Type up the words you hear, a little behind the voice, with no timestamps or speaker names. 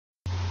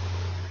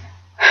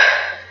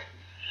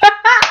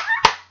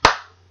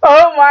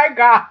my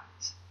gosh.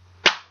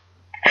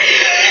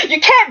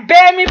 You can't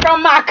ban me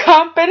from my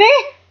company.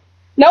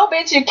 No,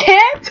 bitch, you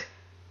can't.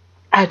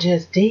 I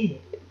just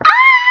did.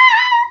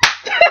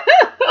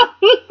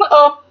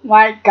 Oh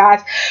my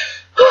gosh.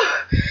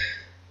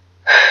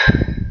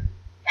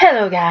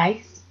 Hello,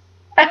 guys.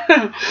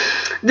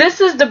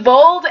 This is the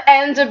Bold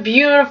and the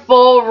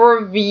Beautiful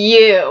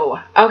review.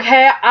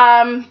 Okay,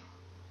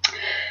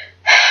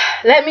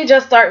 let me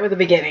just start with the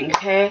beginning,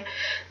 okay?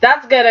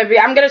 I'm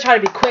gonna try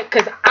to be quick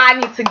because I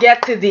need to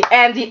get to the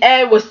end. The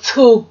end was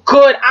too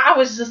good. I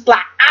was just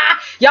like,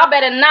 y'all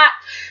better not.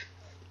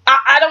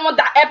 I don't want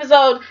that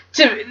episode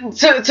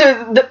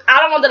I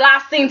don't want the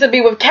last scene to be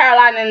with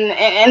Caroline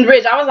and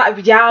Rich. I was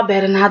like, y'all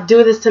better not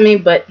do this to me,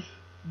 but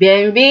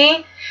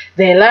BNB,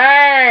 they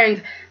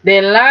learned,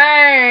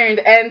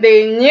 and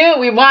they knew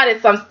we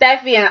wanted some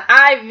Steffy and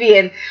Ivy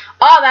and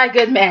all that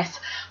good mess.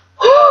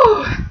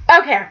 Whew.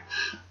 Okay.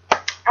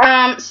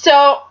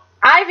 So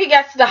Ivy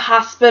gets to the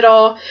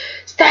hospital.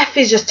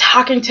 Steffy's just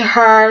talking to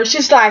her.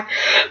 She's like,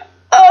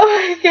 oh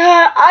my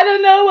God, I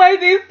don't know why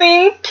these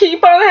things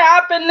keep on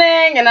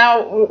happening. And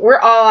now we're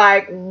all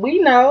like, we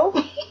know.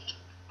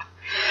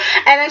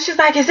 And then she's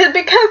like, is it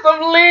because of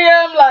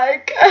Liam?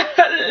 Like,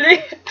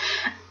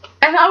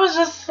 and I was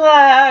just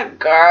like,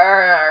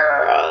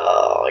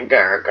 girl.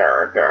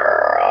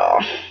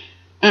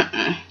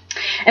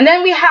 And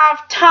then we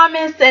have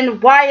Thomas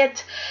and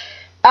Wyatt.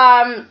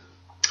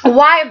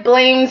 Wyatt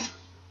blames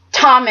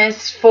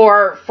Thomas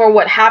for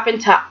what happened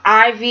to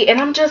Ivy,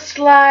 and I'm just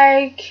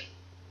like,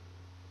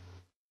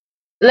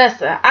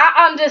 listen,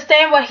 I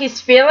understand what he's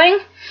feeling,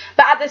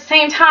 but at the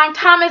same time,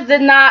 Thomas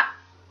did not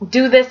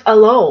do this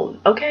alone,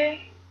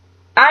 okay?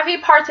 Ivy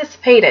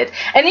participated,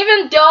 and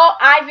even though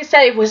Ivy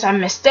said it was a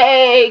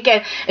mistake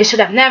and it should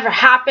have never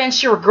happened,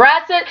 she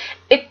regrets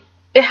it.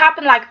 It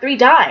happened like 3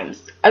 times,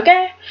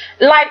 okay?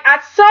 Like,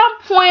 at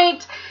some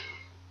point,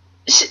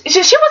 she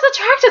was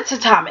attracted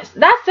to Thomas.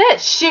 That's it.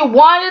 She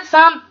wanted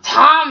some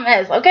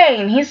Thomas, okay?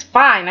 And he's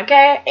fine,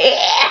 okay?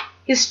 Yeah,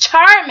 he's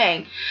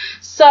charming.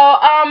 So,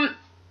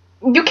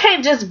 you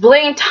can't just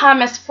blame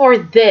Thomas for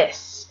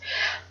this.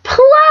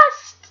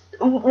 Plus,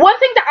 one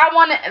thing that I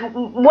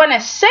want to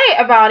say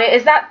about it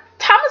is that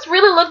Thomas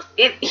really looks,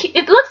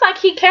 it looks like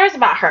he cares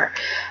about her.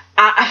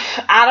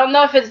 I don't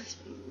know if it's,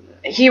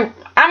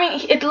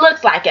 it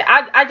looks like it.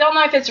 I don't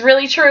know if it's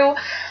really true.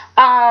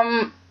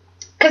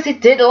 Because he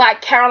did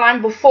like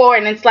Caroline before,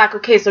 and it's like,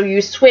 okay, so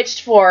you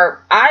switched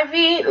for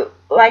Ivy?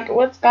 Like,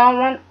 what's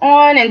going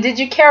on? And did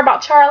you care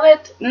about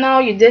Charlotte? No,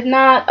 you did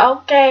not.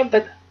 Okay,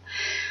 but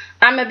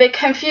I'm a bit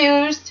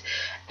confused.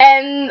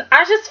 And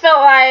I just felt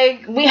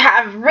like we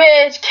have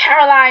Rich,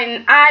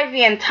 Caroline,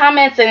 Ivy, and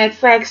Thomas, and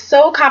it's like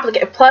so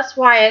complicated. Plus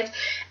Wyatt,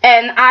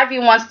 and Ivy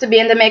wants to be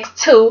in the mix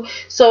too.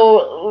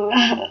 So,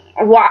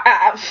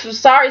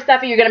 sorry,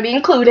 Steffy, you're going to be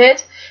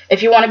included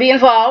if you want to be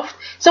involved.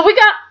 So we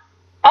got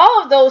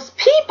all of those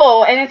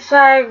people, and it's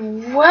like,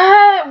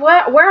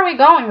 where are we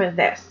going with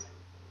this?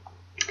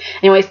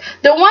 Anyways,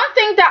 the one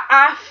thing that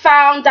I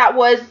found that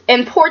was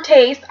in poor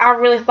taste, I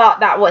really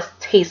thought that was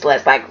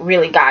tasteless, like,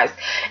 really, guys.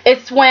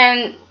 It's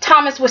when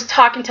Thomas was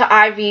talking to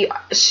Ivy.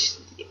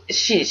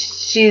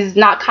 She's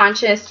not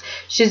conscious.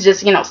 She's just,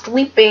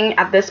 sleeping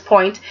at this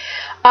point.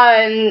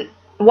 And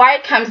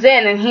Wyatt comes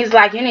in, and he's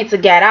like, you need to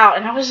get out.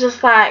 And I was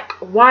just like,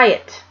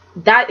 Wyatt,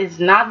 that is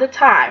not the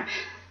time.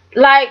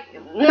 Like,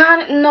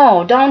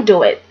 no, don't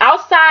do it.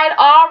 Outside,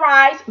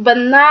 alright, but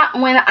not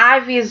when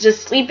Ivy is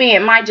just sleeping.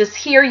 It might just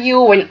hear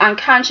you and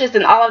unconscious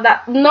and all of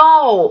that.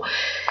 No,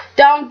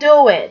 don't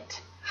do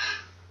it.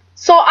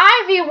 So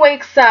Ivy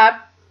wakes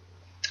up.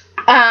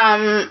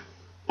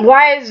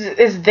 Wyatt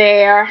is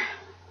there.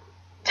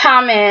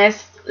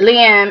 Thomas,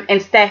 Liam, and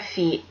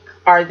Steffy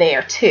are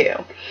there too.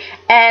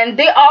 And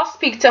they all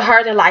speak to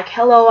her. They're like,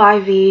 hello,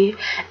 Ivy.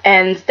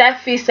 And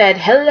Steffy said,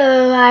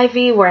 hello,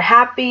 Ivy. We're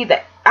happy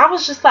that... I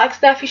was just like,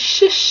 Steffy,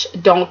 shush,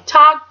 don't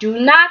talk, do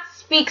not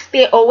speak,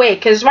 stay away.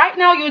 Because right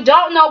now you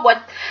don't know what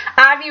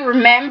Ivy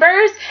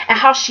remembers and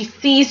how she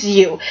sees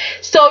you.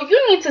 So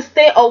you need to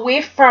stay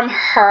away from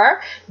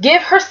her.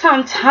 Give her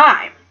some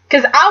time.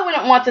 Because I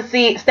wouldn't want to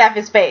see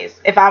Steffy's face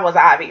if I was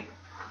Ivy.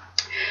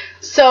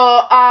 So,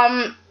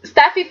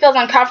 Steffy feels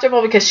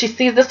uncomfortable because she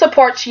sees the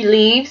support. She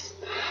leaves.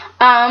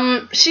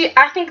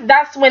 I think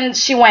that's when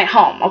she went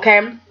home,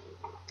 okay?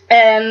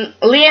 And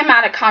Liam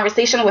had a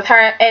conversation with her,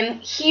 and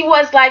he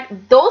was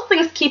like, those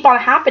things keep on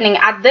happening.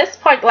 At this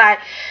point, like,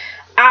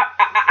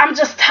 I'm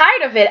just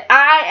tired of it.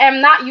 I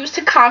am not used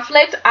to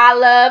conflict. I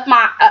love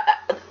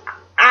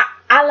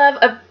I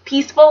love a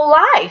peaceful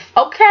life,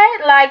 okay?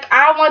 Like,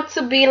 I want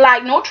to be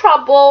like, no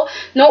trouble,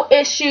 no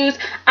issues.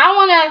 I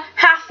want to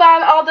have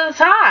fun all the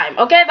time,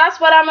 okay? That's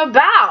what I'm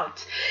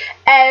about.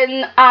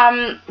 And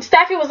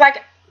Steffy was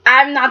like,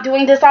 I'm not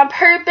doing this on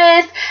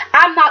purpose.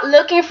 I'm not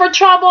looking for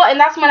trouble. And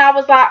that's when I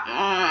was like,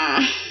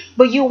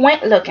 but you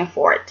went looking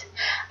for it.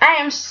 I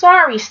am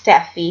sorry,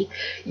 Steffy.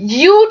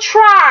 You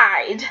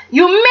tried.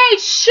 You made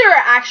sure,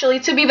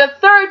 actually, to be the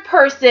third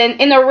person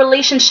in a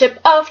relationship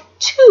of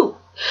 2.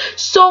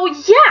 So,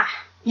 yeah,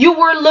 you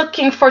were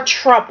looking for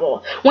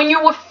trouble, when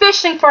you were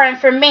fishing for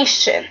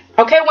information,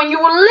 okay, when you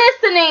were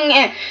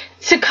listening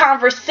to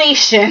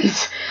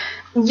conversations,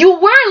 you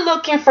were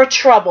looking for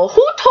trouble.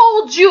 Who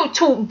told you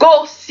to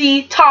go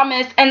see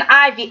Thomas and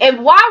Ivy?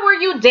 And why were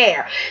you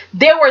there?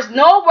 There was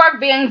no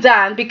work being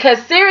done,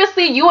 because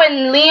seriously, you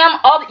and Liam,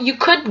 all you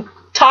could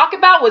talk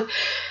about was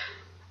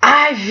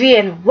Ivy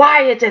and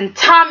Wyatt and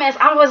Thomas.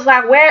 I was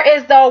like, where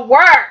is the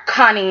work,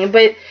 honey?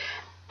 But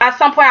at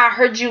some point I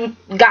heard you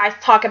guys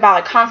talk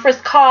about a conference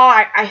call,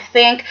 I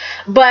think.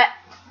 But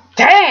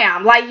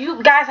damn, like,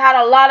 you guys had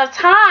a lot of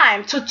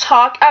time to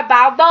talk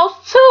about those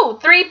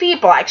 3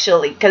 people,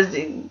 actually, because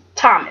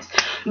Thomas.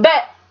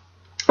 But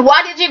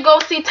why did you go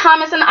see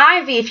Thomas and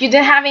Ivy if you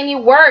didn't have any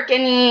work,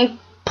 any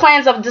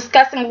plans of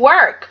discussing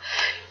work?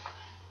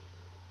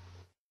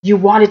 You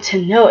wanted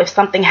to know if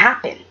something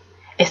happened,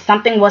 if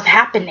something was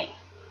happening.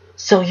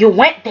 So you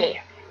went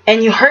there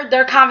and you heard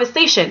their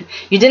conversation.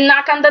 You didn't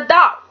knock on the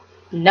door.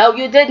 No,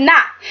 you did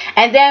not.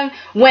 And then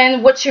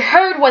when what you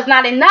heard was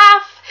not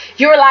enough,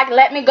 you were like,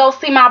 let me go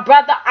see my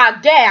brother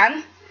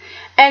again.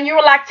 And you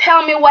were like,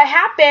 tell me what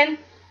happened.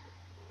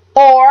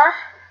 Or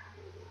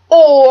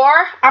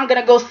I'm going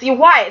to go see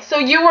Wyatt. So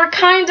you were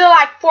kind of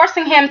like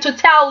forcing him to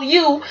tell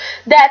you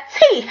that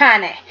tea,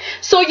 honey.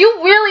 So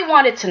you really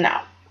wanted to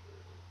know.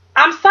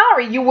 I'm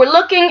sorry, you were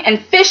looking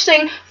and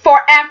fishing for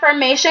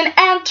information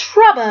and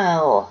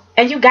trouble.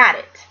 And you got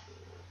it.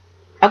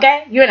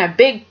 Okay? You're in a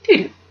big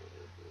doo-doo.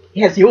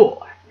 Yes, you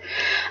are.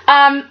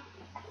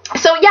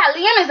 So yeah,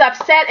 Liam is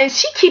upset and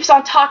she keeps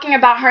on talking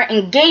about her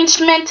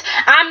engagement.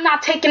 I'm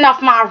not taking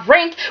off my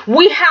ring.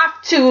 We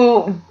have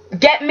to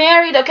get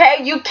married,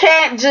 okay? You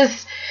can't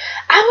just...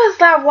 I was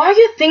like, why are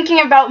you thinking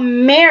about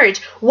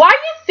marriage? Why are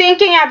you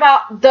thinking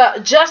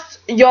about just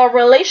your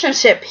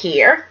relationship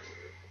here?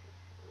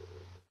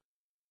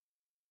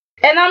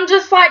 And I'm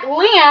just like,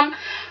 Liam,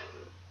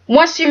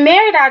 once you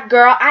marry that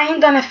girl, I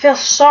ain't gonna feel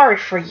sorry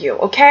for you,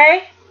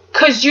 okay?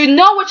 Because you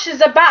know what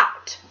she's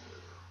about.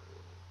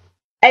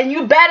 And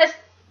you better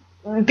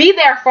be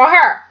there for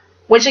her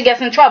when she gets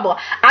in trouble.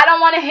 I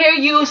don't want to hear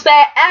you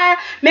say,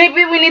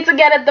 maybe we need to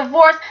get a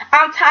divorce.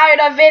 I'm tired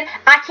of it.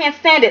 I can't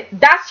stand it.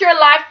 That's your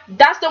life.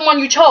 That's the one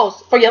you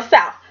chose for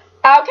yourself.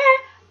 Okay?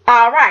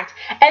 Alright.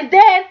 And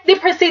then they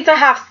proceed to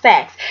have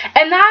sex.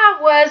 And I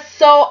was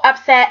so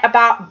upset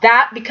about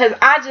that because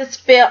I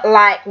just felt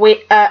like,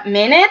 wait a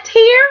minute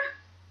here.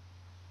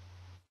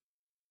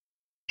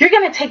 You're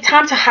going to take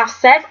time to have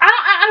sex?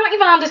 I don't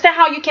even understand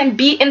how you can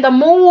be in the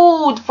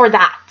mood for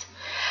that.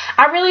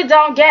 I really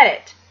don't get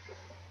it.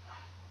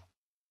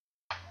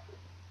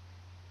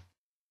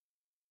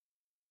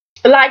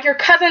 Like, your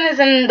cousin is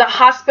in the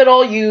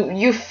hospital.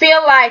 You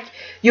feel like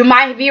you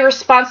might be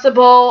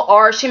responsible,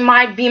 or she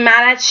might be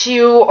mad at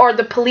you, or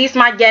the police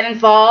might get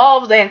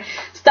involved and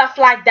stuff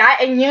like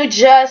that. And you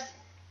just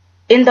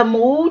in the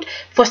mood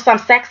for some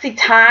sexy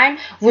time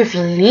with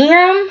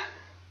Liam.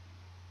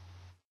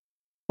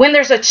 When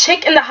there's a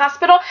chick in the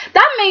hospital,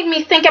 that made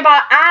me think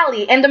about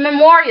Allie and the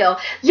memorial.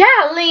 Yeah,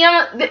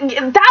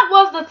 Liam, that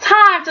was the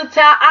time to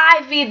tell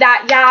Ivy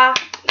that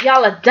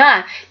y'all are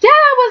done. Yeah,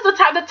 that was the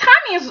time.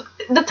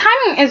 The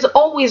timing is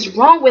always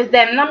wrong with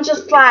them, and I'm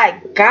just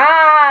like,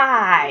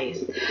 guys.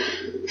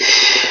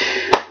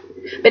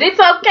 But it's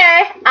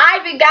okay.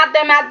 Ivy got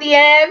them at the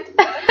end.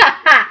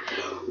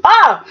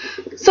 Oh,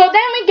 so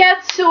then we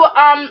get to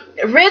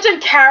Ridge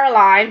and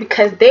Caroline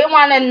because they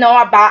want to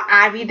know about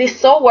Ivy. They're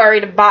so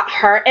worried about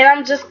her, and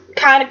I'm just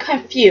kind of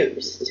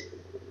confused.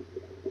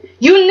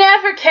 You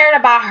never cared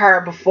about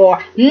her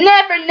before.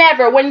 Never,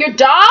 never. When your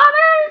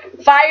daughter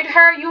fired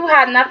her, you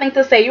had nothing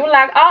to say. You were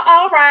like, oh,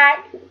 all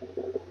right.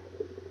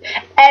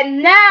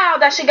 And now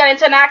that she got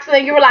into an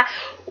accident, you were like,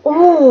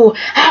 ooh,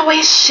 how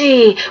is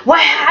she?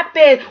 What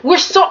happened? We're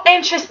so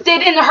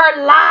interested in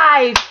her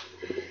life.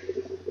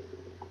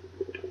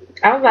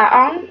 I was like,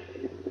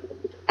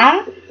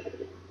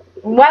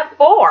 what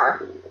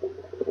for?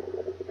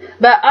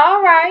 But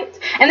alright.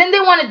 And then they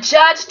want to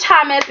judge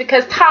Thomas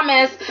because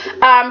Thomas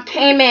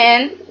came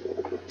in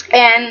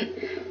and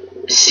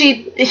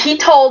he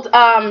told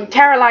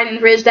Caroline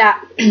and Ridge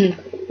that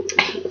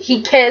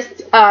he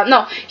kissed,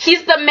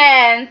 he's the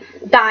man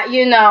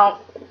that,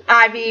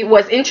 Ivy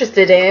was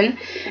interested in.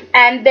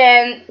 And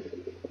then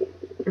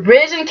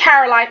Ridge and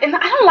Caroline, and I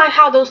don't like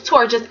how those two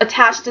are just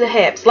attached to the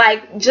hips.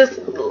 Like,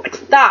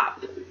 stop.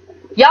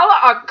 Y'all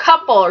are a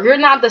couple. You're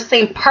not the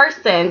same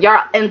person.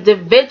 You're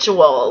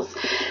individuals.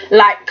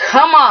 Like,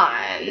 come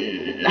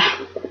on.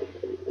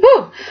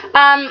 Whew.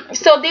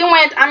 So they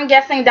went, I'm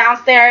guessing,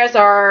 downstairs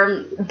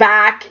or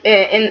back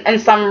in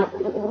some,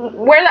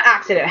 where the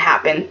accident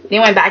happened. They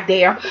went back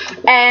there.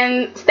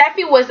 And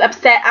Steffy was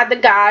upset at the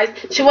guys.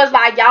 She was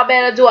like, y'all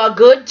better do a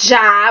good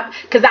job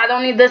because I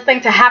don't need this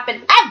thing to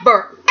happen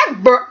ever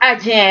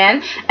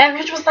again. And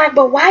Rich was like,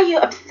 but why are you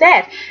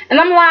upset? And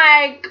I'm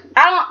like,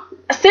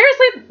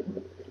 seriously,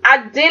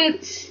 I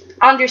didn't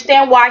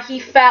understand why he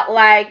felt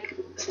like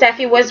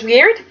Steffy was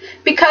weird,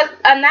 because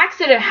an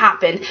accident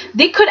happened.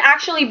 They could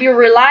actually be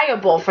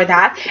reliable for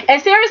that.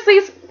 And seriously,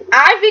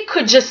 Ivy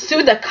could just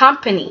sue the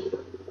company.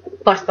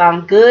 for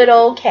some good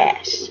old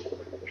cash.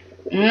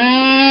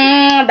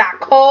 That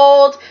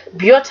cold,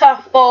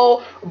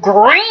 beautiful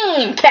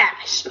green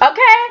cash.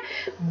 Okay,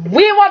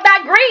 we want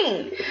that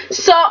green.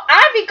 So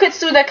Ivy could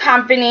sue the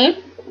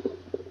company.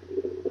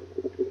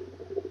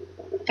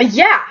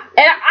 Yeah,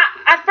 and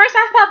at first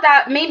I thought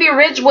that maybe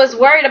Ridge was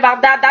worried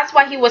about that. That's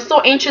why he was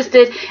so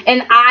interested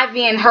in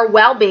Ivy and her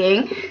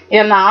well-being,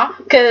 you know,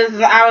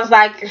 because I was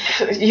like,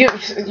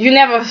 you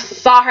never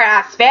saw her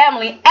as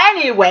family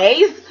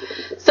anyways,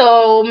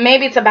 so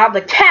maybe it's about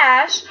the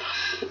cash.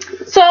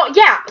 So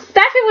yeah,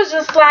 Steffy was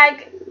just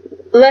like,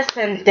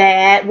 listen,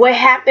 Dad, what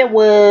happened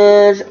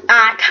was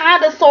I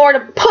kind of sort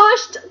of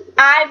pushed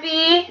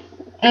Ivy,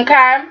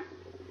 okay?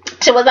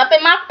 She was up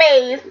in my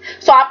face,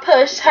 so I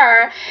pushed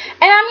her. And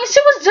I mean,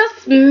 she was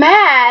just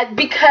mad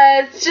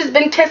because she's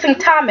been kissing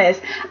Thomas.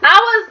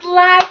 I was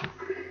like,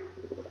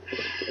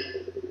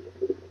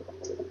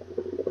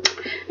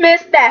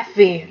 Miss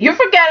Steffy, you're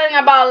forgetting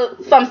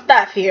about some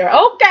stuff here.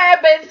 Okay,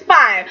 but it's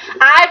fine.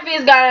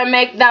 Ivy's gonna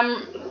make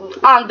them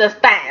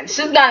understand.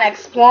 She's gonna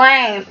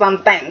explain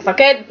some things,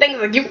 okay? The things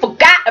that you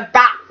forgot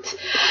about.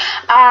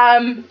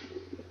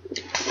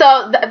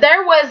 So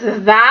there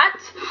was that.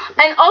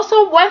 And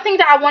also one thing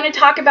that I want to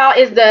talk about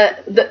is the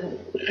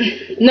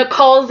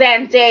Nicole,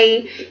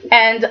 Zendaya,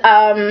 and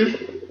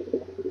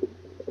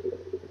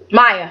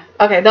Maya.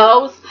 Okay,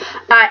 those.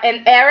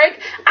 And Eric.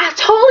 I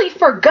totally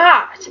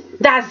forgot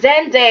that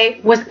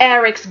Zendaya was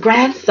Eric's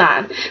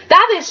grandson.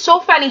 That is so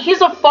funny.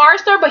 He's a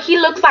Forrester, but he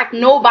looks like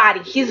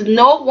nobody. He's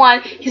no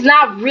one. He's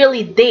not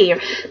really there.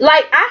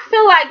 Like, I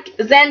feel like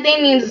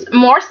Zendaya needs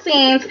more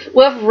scenes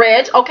with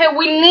Rich. Okay,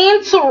 we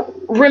need to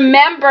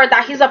remember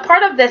that he's a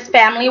part of this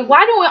family.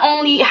 Why do we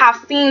only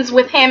have scenes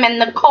with him and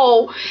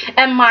Nicole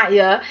and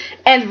Maya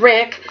and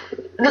Rick?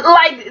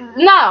 Like,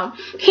 no,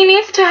 he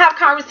needs to have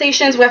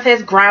conversations with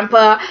his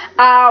grandpa.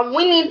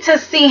 We need to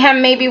see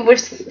him maybe with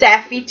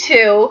Steffy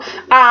too.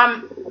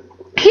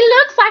 He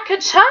looks like a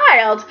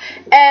child,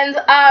 and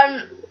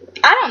I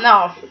don't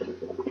know.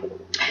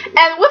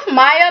 And with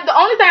Maya, the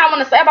only thing I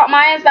want to say about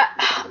Maya is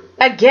that,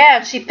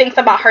 again, she thinks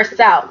about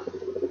herself.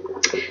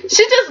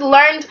 She just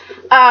learned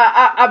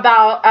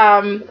about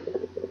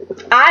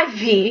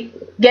Ivy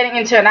getting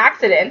into an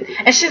accident,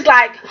 and she's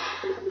like,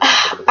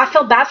 I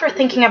feel bad for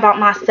thinking about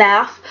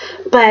myself,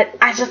 but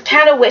I just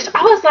kind of wish.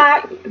 I was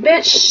like,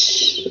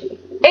 bitch,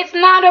 it's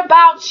not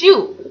about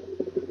you.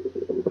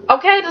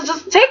 Okay,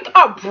 just take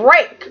a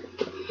break.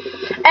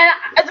 And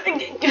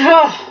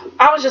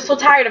I was just so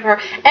tired of her.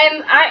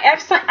 And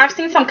I've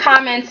seen some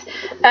comments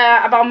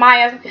about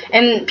Maya,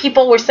 and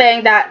people were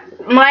saying that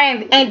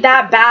Maya ain't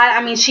that bad.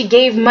 I mean, she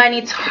gave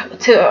money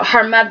to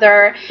her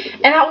mother,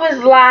 and I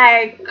was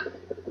like,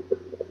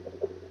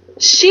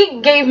 she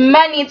gave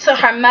money to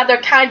her mother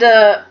kind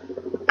of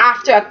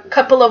after a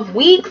couple of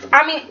weeks.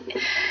 I mean,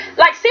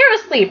 like,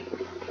 seriously,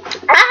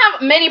 I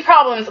have many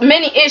problems,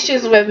 many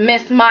issues with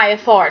Miss Maya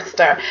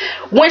Forrester.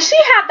 When she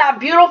had that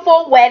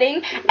beautiful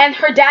wedding and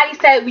her daddy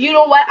said, you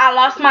know what, I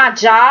lost my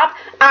job,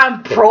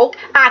 I'm broke,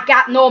 I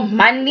got no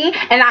money,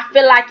 and I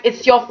feel like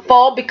it's your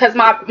fault because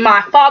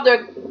my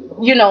father,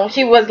 you know,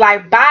 he was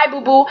like, bye,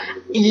 boo-boo,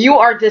 you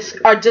are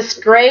a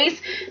disgrace,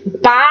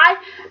 bye.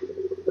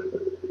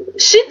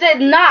 She did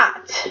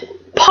not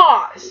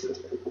pause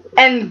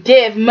and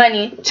give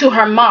money to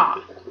her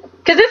mom.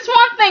 Because it's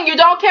one thing, you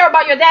don't care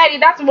about your daddy,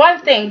 that's one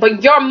thing.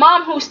 But your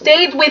mom who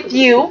stayed with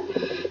you,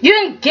 you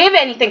didn't give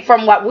anything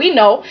from what we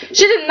know.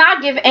 She did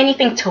not give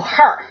anything to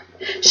her.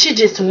 She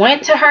just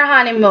went to her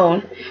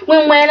honeymoon.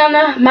 We went on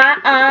my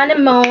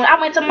honeymoon. I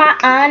went to my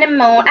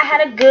honeymoon. I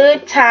had a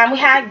good time. We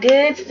had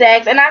good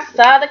sex. And I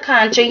saw the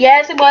country.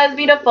 Yes, it was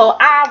beautiful.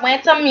 I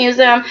went to a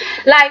museum.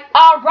 Like,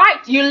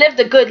 alright, you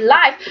lived a good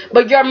life.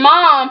 But your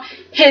mom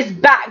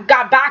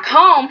got back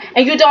home.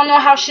 And you don't know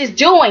how she's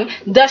doing.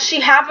 Does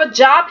she have a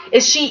job?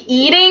 Is she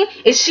eating?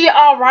 Is she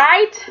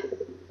alright?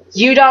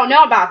 You don't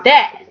know about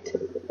that.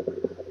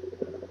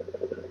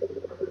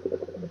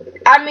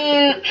 I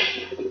mean,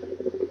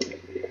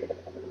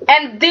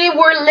 and they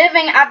were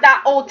living at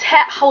that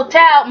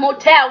hotel,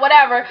 motel,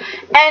 whatever,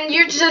 and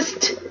you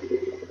just,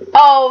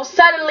 oh,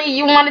 suddenly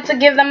you wanted to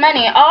give them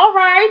money. All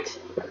right.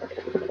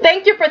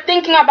 Thank you for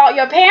thinking about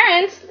your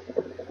parents.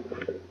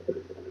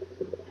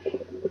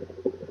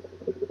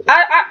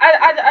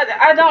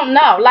 I don't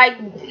know.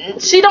 Like,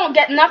 she don't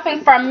get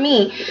nothing from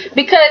me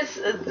because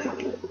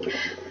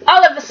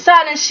all of a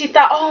sudden she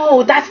thought,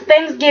 oh, that's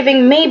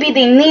Thanksgiving. Maybe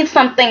they need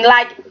something.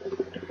 Like,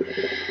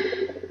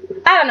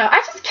 I don't know.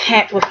 I just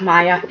can't with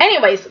Maya.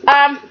 Anyways,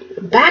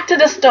 back to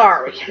the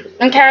story.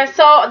 Okay,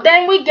 so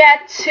then we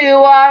get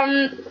to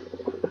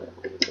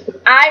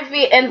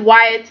Ivy and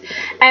Wyatt,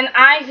 and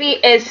Ivy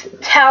is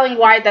telling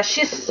Wyatt that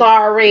she's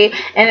sorry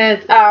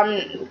and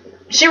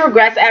she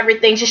regrets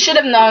everything. She should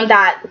have known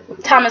that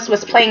Thomas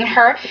was playing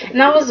her.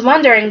 And I was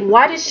wondering,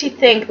 why did she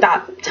think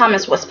that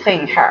Thomas was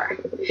playing her?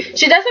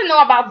 She doesn't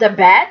know about the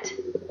bet,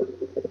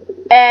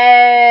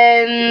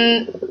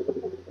 and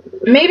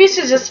maybe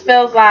she just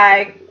feels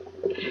like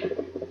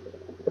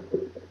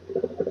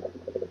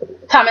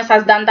Thomas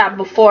has done that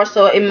before,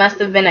 so it must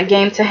have been a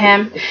game to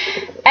him.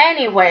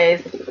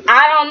 Anyways,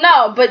 I don't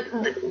know, but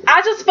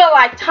I just feel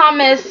like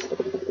Thomas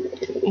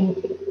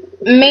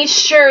made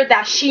sure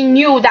that she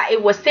knew that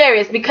it was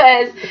serious,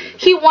 because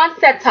he once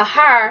said to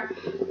her,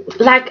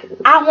 like,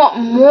 I want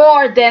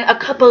more than a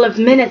couple of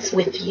minutes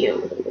with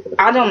you.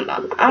 I don't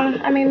know.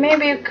 I mean,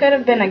 maybe it could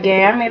have been a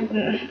game. I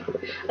mean,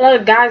 a lot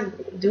of guys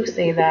do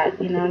say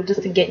that, you know,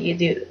 just to get you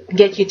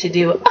to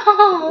do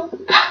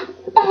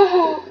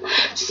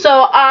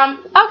So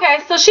okay,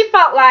 so she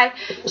felt like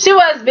she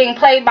was being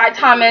played by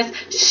Thomas.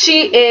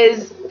 She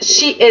is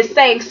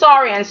saying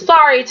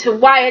sorry to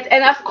Wyatt,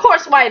 and of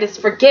course Wyatt is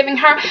forgiving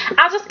her.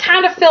 I just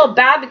kind of feel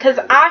bad, because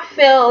I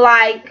feel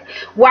like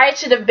Wyatt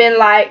should have been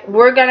like,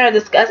 we're gonna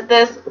discuss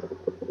this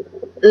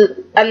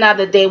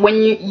another day when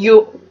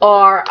you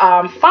are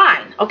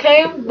fine,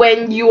 okay,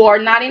 when you are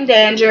not in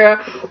danger,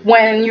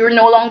 when you're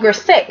no longer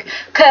sick,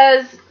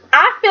 because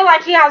I feel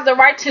like he has the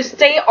right to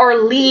stay or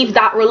leave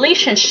that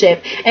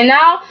relationship. And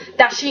now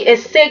that she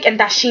is sick and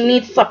that she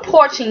needs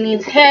support, she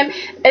needs him,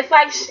 it's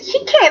like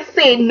he can't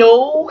say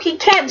no. He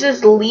can't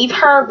just leave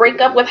her,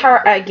 break up with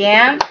her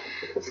again.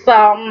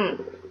 So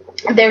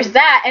there's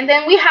that. And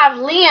then we have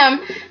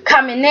Liam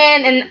coming in,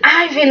 and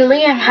Ivy and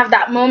Liam have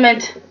that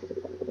moment.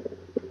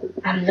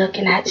 I'm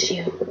looking at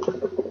you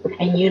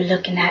and you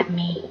looking at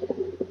me.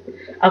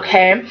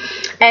 Okay,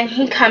 and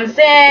he comes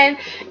in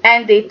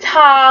and they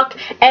talk,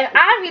 and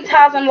Ivy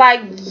tells him, like,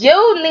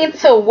 you need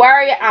to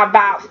worry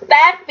about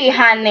Steffy,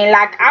 honey.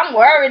 Like, I'm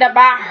worried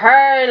about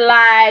her.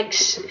 Like,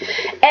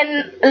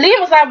 and Liam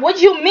was like, what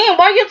do you mean?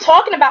 What are you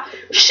talking about?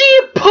 She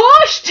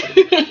pushed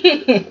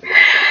me.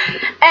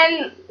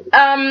 And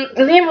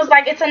Liam was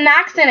like, it's an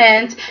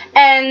accident.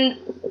 And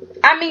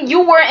I mean,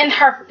 you were in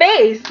her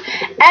face.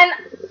 And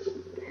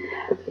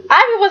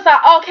Ivy was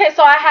like, okay,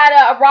 so I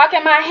had a rock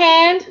in my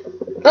hand.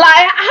 Like,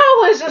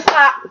 I was just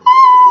like,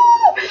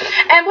 ooh.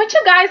 And what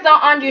you guys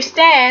don't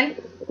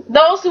understand,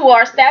 those who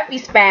are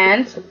Steffy's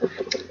fans,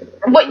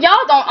 what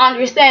y'all don't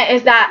understand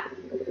is that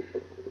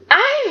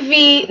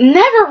Ivy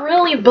never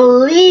really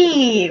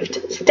believed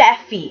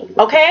Steffy,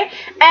 okay?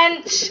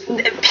 And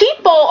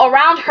people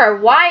around her,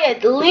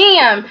 Wyatt,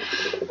 Liam,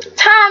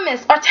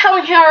 Thomas, are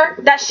telling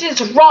her that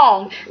she's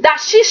wrong, that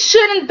she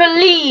shouldn't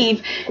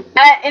believe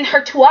in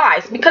her two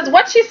eyes, because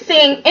what she's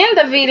seeing in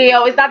the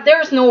video is that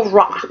there's no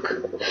rock.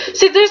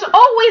 See, there's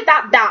always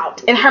that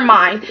doubt in her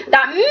mind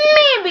that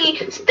maybe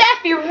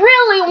Steffy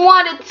really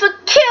wanted to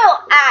kill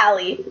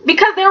Allie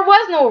because there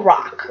was no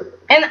rock.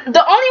 And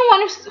the only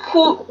one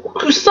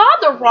who saw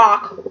the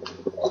rock,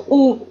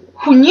 who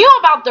knew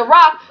about the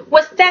rock,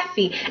 was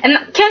Steffy.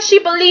 And can she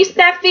believe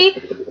Steffy?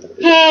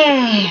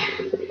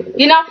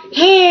 You know?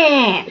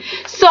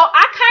 So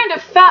I kind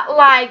of felt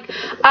like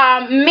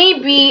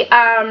maybe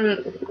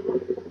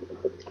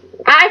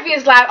Ivy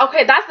is like,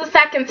 okay, that's the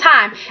second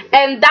time,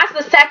 and that's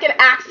the second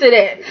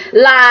accident.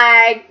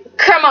 Like,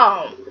 come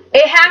on.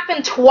 It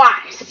happened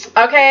twice,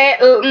 okay?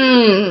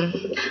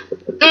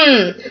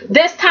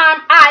 This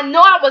time, I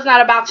know I was not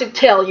about to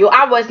kill you.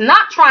 I was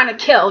not trying to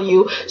kill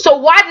you. So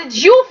why did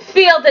you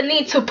feel the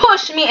need to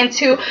push me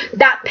into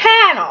that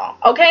panel,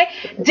 okay?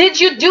 Did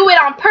you do it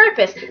on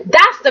purpose?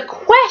 That's the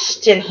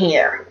question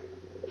here,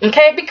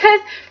 okay? Because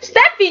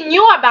Steffy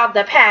knew about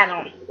the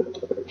panel.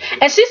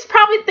 And she's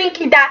probably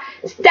thinking that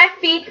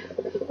Steffy,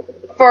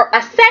 for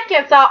a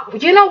second,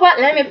 thought, you know what?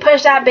 Let me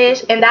push that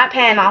bitch in that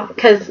panel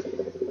because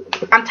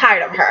I'm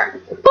tired of her.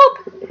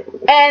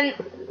 Boop. And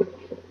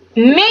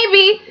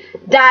maybe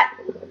that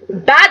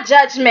bad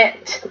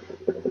judgment,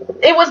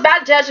 it was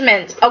bad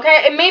judgment,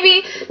 okay? And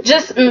maybe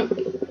just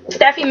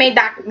Steffy made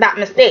that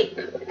mistake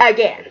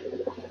again.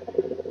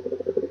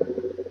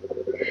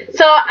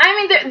 So,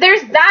 I mean,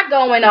 there's that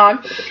going on.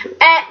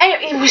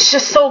 And it was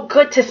just so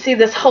good to see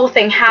this whole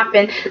thing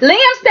happen.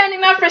 Liam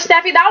standing up for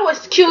Steffy, that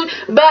was cute.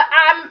 But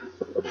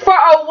for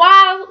a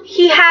while,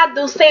 he had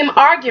those same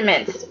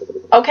arguments.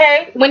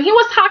 Okay? When he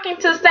was talking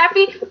to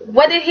Steffy,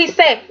 what did he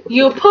say?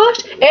 You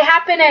pushed? It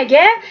happened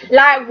again?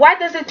 Like, why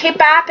does it keep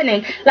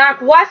happening?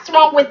 Like, what's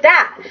wrong with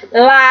that?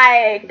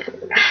 Like,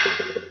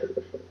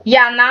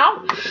 yeah,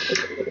 now?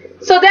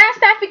 So then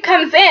Steffy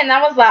comes in.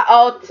 I was like,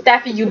 oh,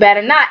 Steffy, you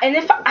better not. And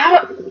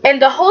and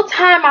the whole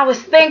time I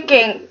was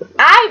thinking,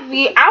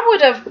 Ivy, I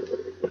would have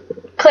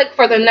clicked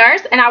for the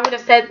nurse and I would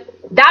have said,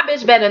 that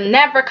bitch better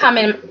never come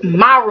in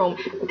my room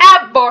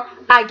ever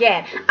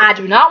again. I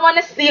do not want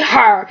to see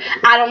her.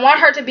 I don't want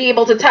her to be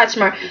able to touch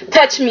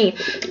me.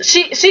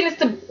 She needs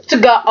to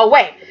go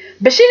away.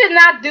 But she did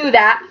not do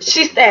that.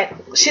 She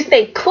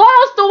stayed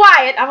close to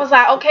Wyatt. I was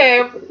like,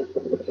 okay,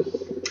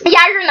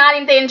 yeah, you're not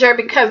in danger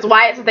because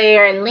Wyatt's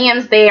there and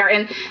Liam's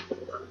there,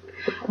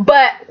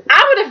 but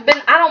I would have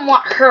been, I don't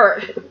want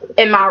her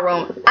in my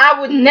room.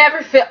 I would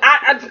never feel,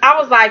 I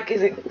was like,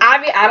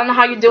 Ivy, I don't know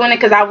how you're doing it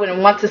because I wouldn't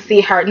want to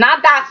see her.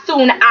 Not that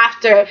soon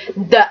after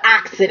the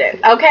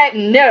accident, okay?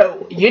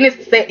 No, you need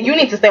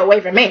to stay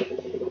away from me.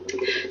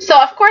 So,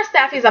 of course,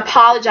 Steffy's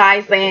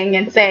apologizing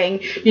and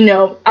saying, you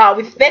know,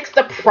 we fixed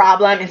the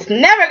problem. It's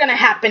never going to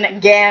happen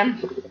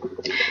again.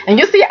 And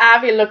you see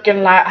Ivy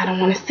looking like, I don't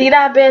want to see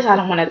that bitch. I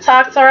don't want to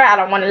talk to her. I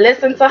don't want to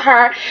listen to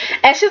her.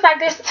 And she's like,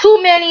 there's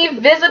too many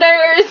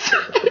visitors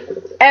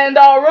in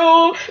the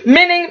room.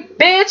 Meaning,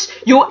 bitch,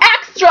 you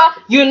extra.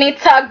 You need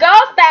to go,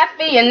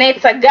 Steffy. You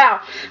need to go.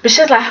 But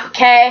she's like,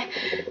 okay,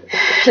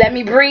 let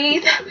me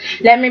breathe.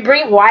 Let me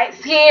breathe.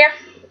 White's here.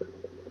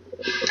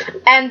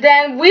 And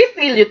then we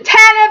see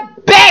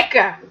Lieutenant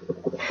Baker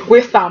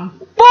with some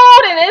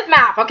food in his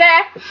mouth,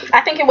 okay?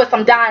 I think it was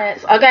some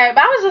donuts, okay?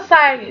 But I was just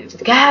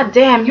like, God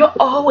damn, you're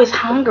always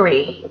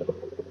hungry.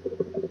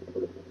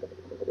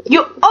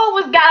 You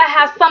always gotta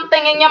have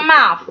something in your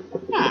mouth.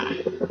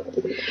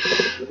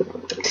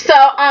 So,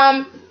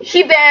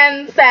 he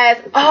then says,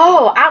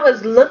 oh, I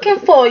was looking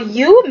for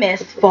you,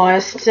 Miss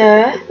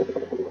Forrester.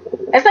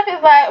 And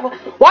Steffi's like,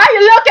 why are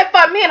you looking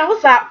for me? And I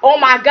was like, oh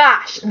my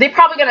gosh. They're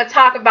probably going to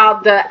talk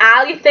about the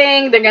alley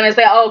thing. They're going to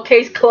say, oh,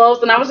 case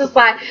closed. And I was just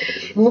like,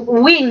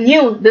 we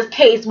knew this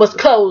case was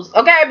closed,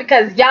 okay?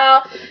 Because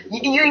y'all,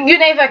 you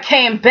never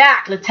came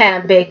back,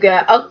 Lieutenant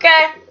Baker,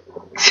 okay?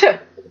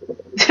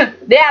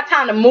 They had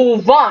time to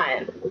move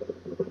on.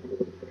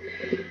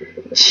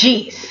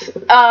 Jeez.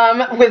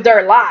 With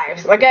their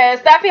lives, okay?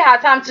 Steffy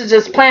had time to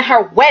just plan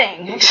her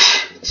wedding.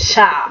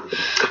 Child.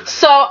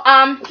 So,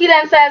 he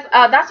then says,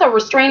 that's a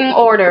restraining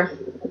order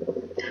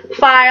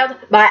filed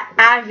by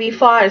Ivy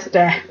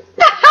Forrester.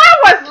 I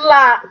was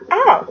like,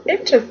 oh,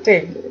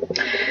 interesting.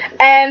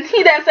 And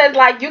he then says,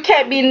 like, you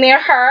can't be near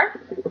her,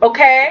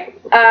 okay?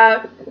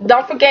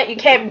 Don't forget, you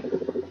can't,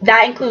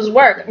 that includes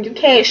work. You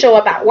can't show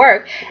up at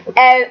work.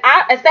 And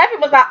Steffy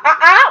was like,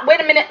 wait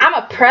a minute, I'm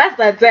a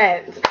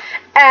president.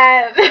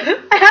 And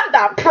I'm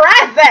the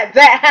president,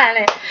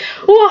 honey.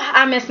 Ooh,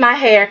 I miss my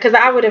hair because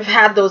I would have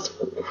had those.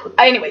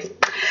 Anyways,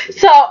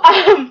 so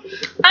I'm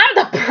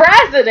the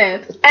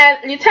president, and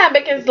Lieutenant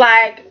Baker's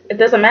like, it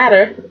doesn't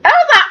matter. And I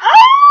was like, oh,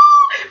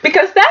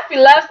 because Steffy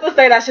loves to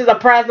say that she's a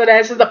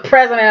president. She's the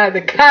president of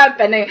the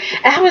company,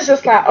 and I was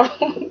just like,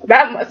 oh,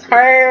 that must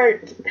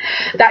hurt.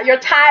 That your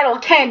title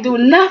can't do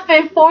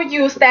nothing for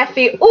you,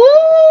 Steffy.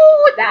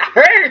 Ooh, that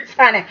hurts,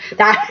 honey.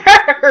 That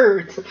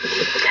hurts.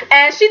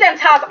 And she then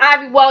tells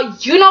Ivy, well,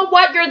 you know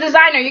what? You're a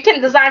designer. You can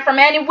design from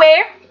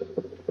anywhere.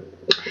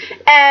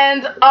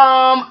 And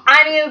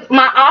I need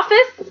my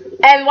office.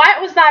 And White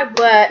was like,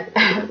 but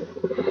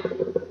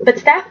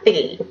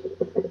Steffy,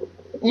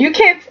 you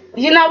can't.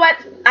 You know what?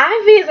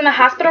 Ivy is in the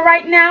hospital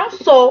right now,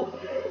 so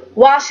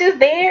while she's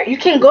there, you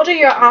can go to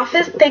your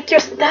office, take your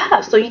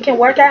stuff, so you can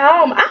work at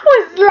home. I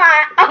was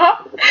like,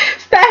 oh,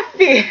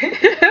 Steffy.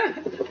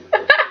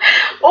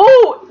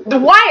 Oh,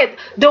 Wyatt,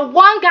 the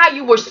one guy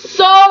you were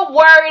so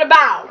worried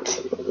about,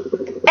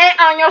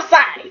 ain't on your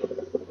side.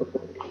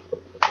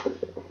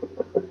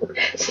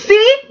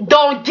 See,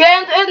 don't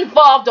get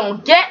involved.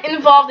 Don't get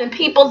involved in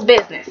people's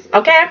business,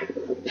 okay?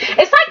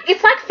 It's like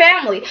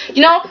family.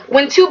 You know,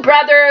 when two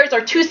brothers or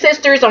two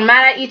sisters are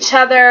mad at each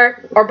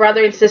other, or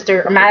brother and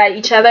sister are mad at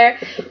each other,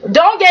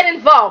 don't get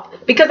involved,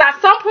 because at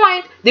some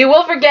point they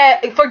will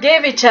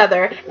forgive each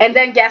other, and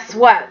then guess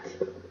what?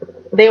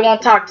 They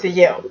won't talk to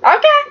you.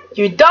 Okay?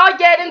 You don't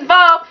get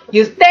involved.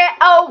 You stay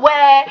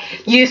away.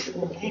 You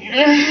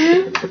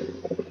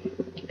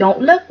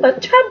don't look for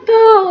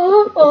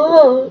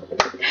trouble.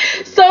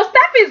 So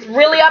Steffy's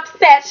really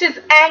upset. She's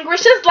angry.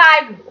 She's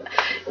like,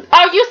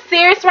 are you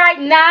serious right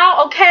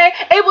now? Okay?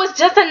 It was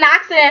just an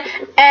accident.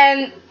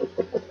 And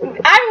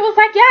I was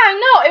like, yeah, I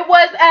know. It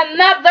was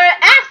another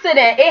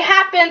accident. It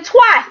happened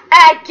twice.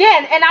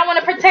 Again. And I want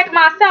to protect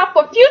myself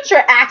for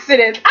future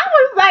accidents. I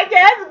was like,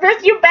 yes,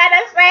 bitch, you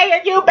better say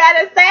it. You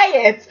better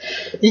say it.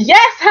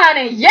 Yes,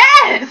 honey.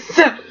 Yes.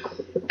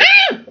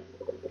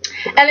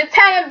 And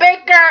Lieutenant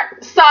Baker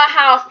saw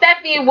how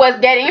Steffy was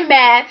getting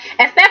mad,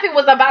 and Steffy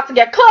was about to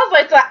get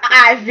closer to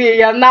Ivy,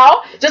 you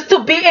know, just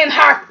to be in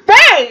her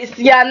face,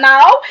 you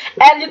know.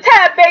 And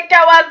Lieutenant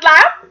Baker was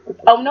like,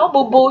 oh no,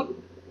 boo boo,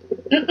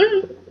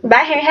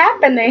 that ain't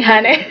happening,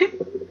 honey.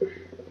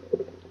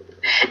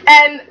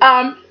 And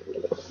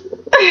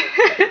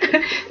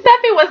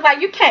Steffy was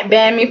like, you can't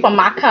ban me from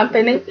my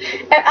company.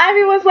 And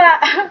Ivy was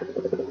like,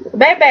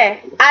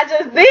 baby, I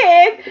just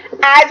did.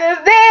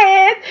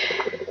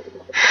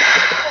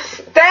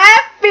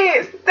 Steffy,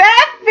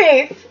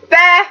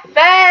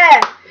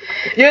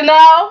 you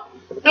know,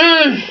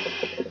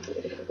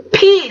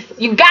 peace.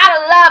 You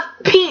gotta love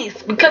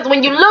peace, because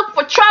when you look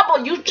for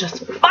trouble, you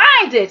just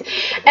find it.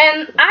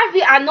 And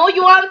Ivy, I know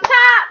you're on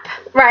top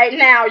right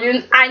now.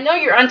 I know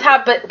you're on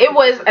top, but it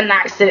was an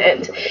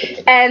accident,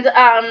 and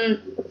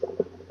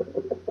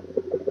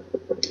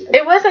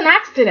it was an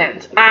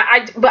accident.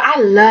 But I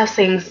love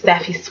seeing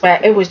Steffy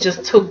sweat. It was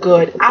just too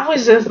good. I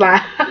was just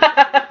like,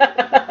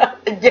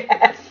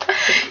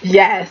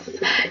 yes.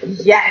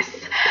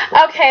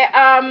 Okay,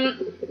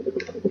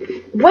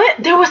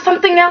 there was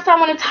something else I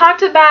want to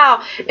talk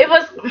about. It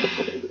was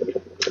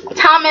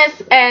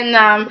Thomas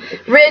and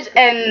Ridge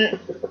and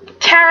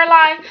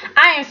Caroline.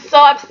 I am so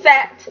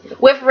upset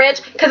with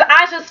Rich, because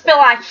I just feel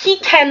like he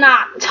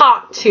cannot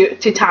talk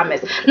to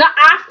Thomas. Not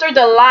after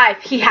the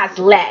life he has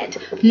led.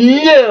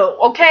 No,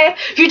 okay?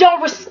 You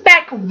don't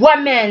respect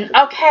women,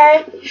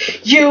 okay?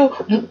 You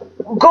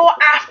go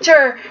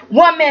after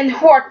women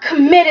who are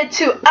committed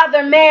to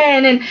other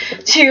men and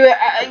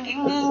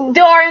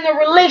they are in a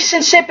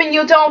relationship and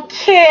you don't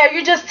care.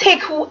 You just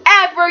take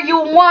whoever you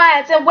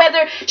want and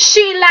whether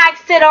she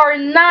likes it or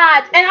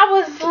not. And I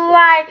was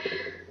like,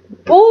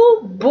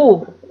 boo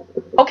boo.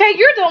 Okay,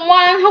 you're the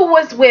one who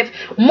was with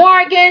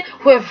Morgan,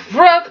 with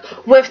Brooke,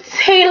 with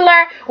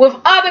Taylor, with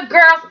other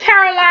girls,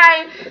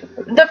 Caroline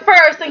the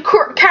first and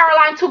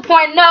Caroline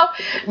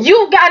 2.0.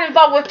 You got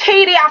involved with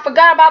Katie. I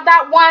forgot about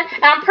that one.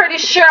 And I'm pretty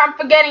sure I'm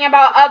forgetting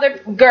about other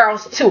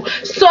girls too.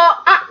 So,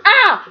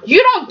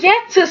 you don't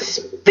get to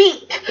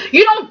speak.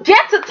 You don't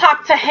get to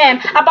talk to him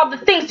about the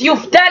things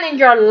you've done in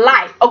your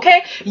life,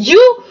 okay?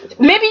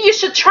 Maybe you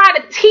should try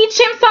to teach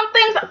him some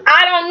things.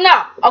 I don't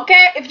know,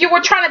 okay? If you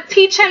were trying to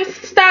teach him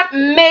stuff,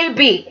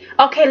 maybe.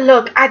 Okay,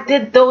 look, I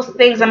did those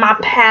things in my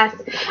past,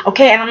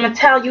 okay? And I'm going to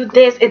tell you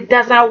this, it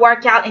doesn't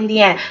work out in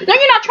the end. No,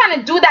 you're not trying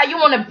to do that. You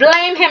want to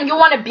blame him. You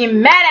want to be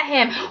mad at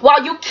him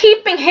while you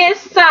keeping his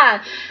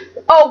son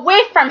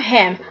away from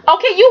him.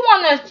 Okay, you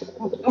want to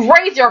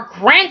raise your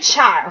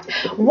grandchild.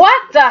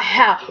 What the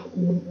hell?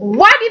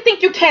 Why do you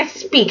think you can't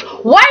speak?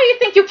 Why do you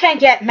think you can't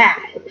get mad?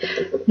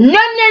 No,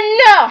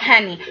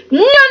 honey.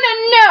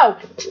 No.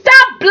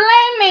 Stop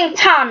blaming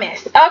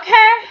Thomas,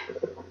 okay?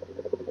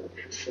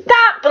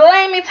 Stop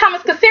blaming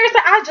Thomas, because seriously,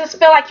 I just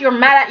feel like you're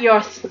mad at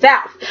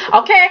yourself,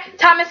 okay?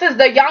 Thomas is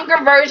the younger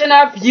version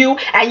of you,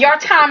 and your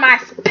time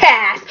has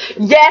passed.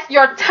 Yes,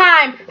 your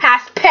time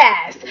has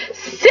passed.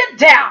 Sit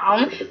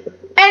down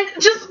and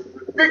just...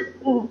 And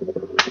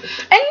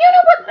you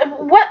know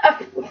what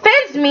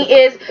offends me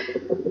is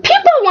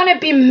people want to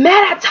be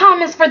mad at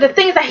Thomas for the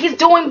things that he's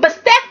doing, but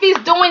Steffi's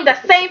doing the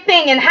same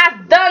thing and has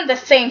done the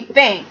same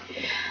thing.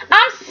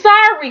 I'm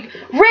sorry,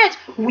 Rich,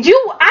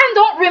 I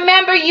don't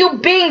remember you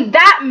being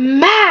that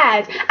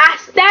mad at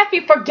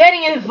Steffy for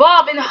getting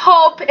involved in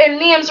Hope and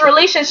Liam's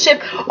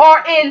relationship,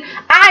 or in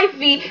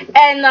Ivy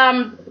and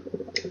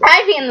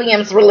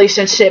Liam's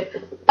relationship.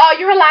 Oh,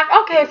 you were like,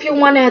 okay, if you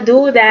want to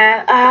do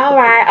that,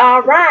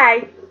 all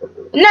right.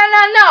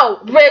 No,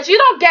 Rich, you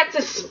don't get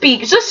to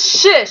speak. Just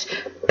shush.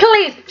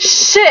 Please,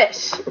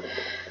 shush.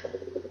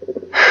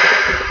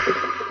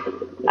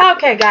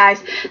 Okay,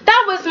 guys,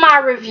 that was my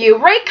review.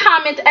 Rate,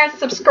 comment, and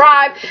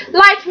subscribe.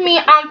 Like me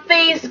on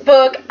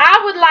Facebook.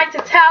 I would like to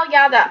tell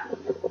y'all that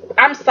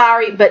I'm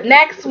sorry, but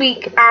next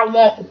week I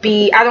don't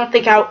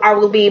think I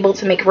will be able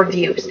to make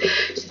reviews.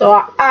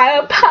 So I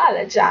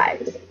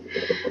apologize.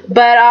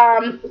 But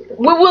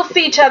we will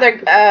see each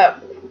other.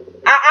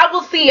 I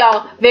will see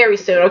y'all very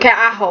soon, okay?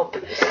 I hope.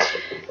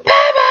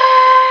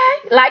 Bye-bye.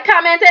 Like,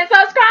 comment, and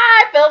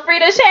subscribe. Feel free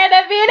to share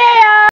the video.